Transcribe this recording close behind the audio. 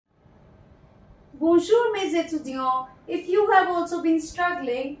Bonjour mes étudiants. If you have also been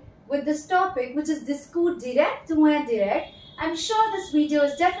struggling with this topic, which is discours direct ou indirect, I'm sure this video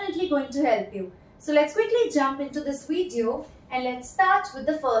is definitely going to help you. So let's quickly jump into this video and let's start with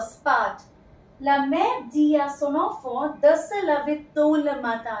the first part. La mère dit à son enfant de se laver tôt le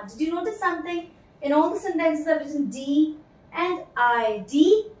matin. Did you notice something? In all the sentences I've written D and I.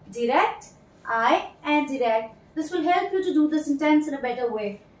 D, direct, I, and direct. This will help you to do the sentence in a better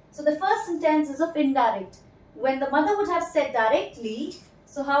way. So the first sentence is of indirect. When the mother would have said directly,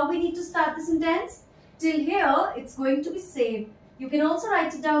 so how we need to start the sentence? Till here, it's going to be same. You can also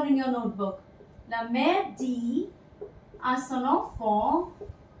write it down in your notebook. La mère dit à son enfant,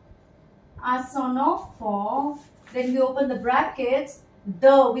 then we open the brackets,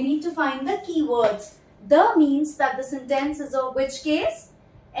 the, we need to find the keywords. The means that the sentence is of which case?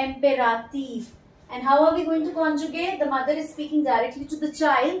 Imperative. And how are we going to conjugate? The mother is speaking directly to the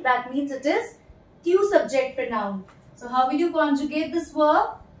child. That means it is tu subject pronoun. So how will you conjugate this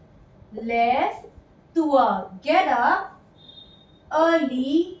verb? Lève-toi. Get up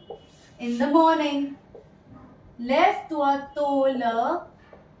early in the morning. Lève-toi tôt le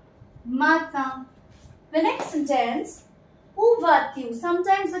matin. The next sentence, où vas-tu?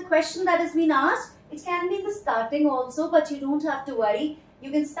 Sometimes the question that has been asked, it can be in the starting also, but you don't have to worry. You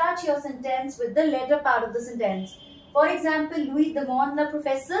can start your sentence with the latter part of the sentence. For example, Louis demande le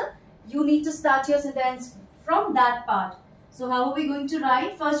professeur. You need to start your sentence from that part. So how are we going to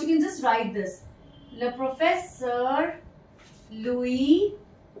write? First, you can just write this. Le professeur Louis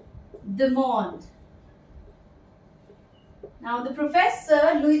demande. Now the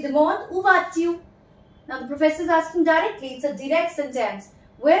professor Louis demande, où vas-tu? Now the professor is asking directly. It's a direct sentence.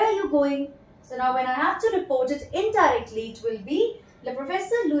 Where are you going? So now when I have to report it indirectly, it will be le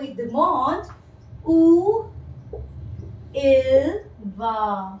professeur Louis demande où il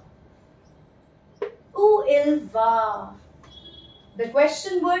va. Où il va. The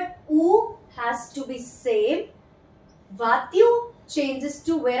question word où has to be same. Vas-tu changes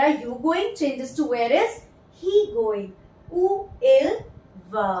to where are you going, changes to where is he going. Où il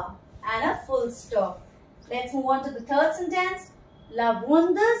va. And a full stop. Let's move on to the third sentence. La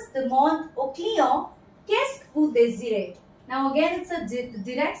vendeuse demande au client qu'est-ce que vous désirez. Now again it's a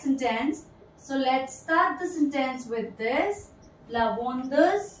direct sentence. So let's start the sentence with this. La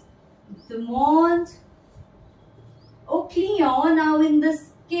vendeuse demande au client. Now in this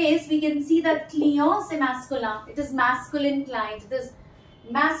case we can see that client c'est masculin. It is masculine client. It is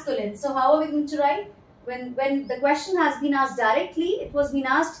masculine. So how are we going to write? When the question has been asked directly, it was been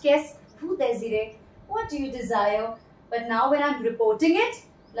asked qu'est-ce que vous désirez? What do you desire? But now when I'm reporting it,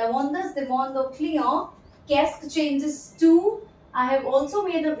 la vendeuse demande au client, qu'est-ce que changes to. I have also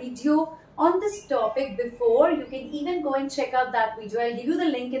made a video on this topic before. You can even go and check out that video. I'll give you the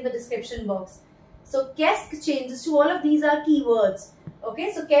link in the description box. So qu'est-ce que changes to, all of these are keywords.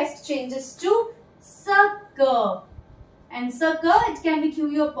 Okay, so qu'est-ce que changes to ce que. And ce que, it can be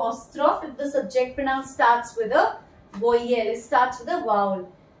QU apostrophe if the subject pronoun starts with a voyelle. It starts with a vowel.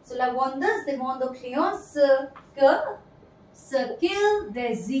 So la vendeuse demande au client ce qu'il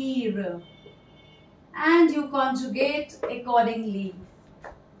désire. And you conjugate accordingly.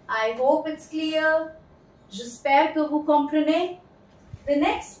 I hope it's clear. J'espère que vous comprenez. The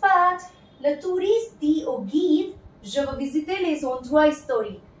next part, le touriste dit au guide, je veux visiter les endroits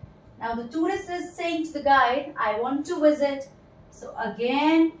historiques. Now the tourist is saying to the guide, I want to visit. So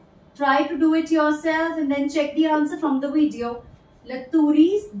again, try to do it yourself and then check the answer from the video. Le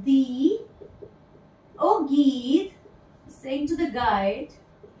touriste dit au guide, saying to the guide,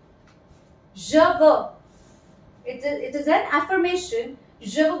 je veux. It is an affirmation.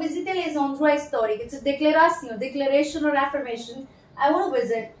 Je veux visiter les endroits historiques. It's a declaration or affirmation. I want to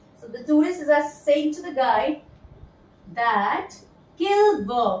visit. So the tourist is saying to the guide that qu'il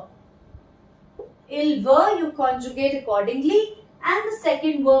veut. Il veut, you conjugate accordingly, and the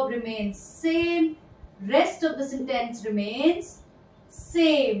second verb remains same. Rest of the sentence remains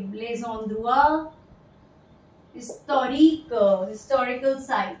same. Les endroits historiques, historical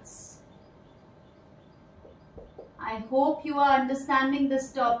sites. I hope you are understanding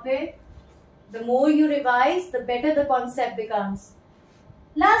this topic. The more you revise, the better the concept becomes.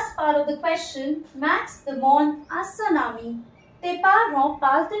 Last part of the question, Max demande à son ami, tes parents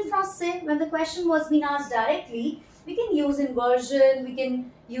parlent-ils français? When the question was being asked directly, we can use inversion, we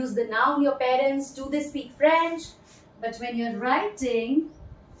can use the noun, your parents, do they speak French? But when you're writing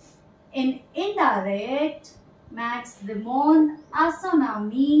in indirect, Max demande à son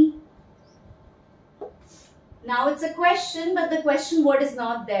ami. Now it's a question, but the question word is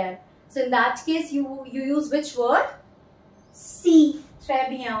not there. So in that case, you use which word? Si. Très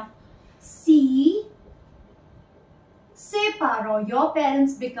bien. Si, ses parents. Your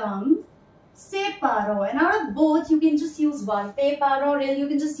parents become ses parents. And out of both, you can just use one. Tes parents, really, you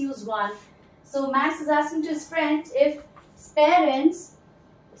can just use one. So Max is asking to his friend if his parents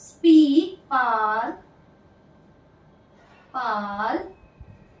speak, parle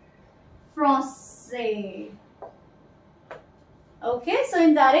français. Okay, so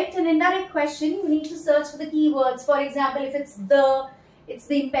in direct and indirect question, you need to search for the keywords. For example, if it's the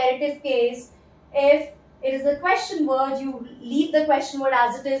imperative case. If it is a question word, you leave the question word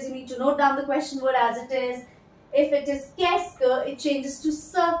as it is. You need to note down the question word as it is. If it is qu'est-ce que, it changes to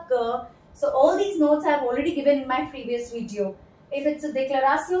ce que. So all these notes I have already given in my previous video. If it's a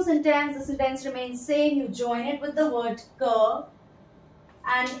declaration sentence, the sentence remains same. You join it with the word que.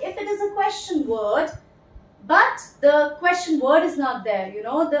 And if it is a question word, but the question word is not there, you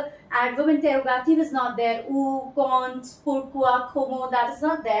know, the adverb interrogative is not there. Où, quand, pourquoi, comment, that is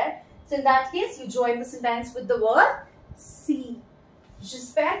not there. So in that case, you join the sentence with the word si.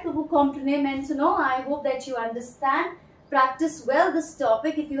 J'espère que vous comprenez maintenant. I hope that you understand. Practice well this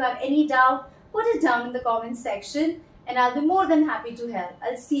topic. If you have any doubt, put it down in the comment section and I'll be more than happy to help.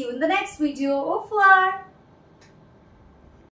 I'll see you in the next video. Au revoir.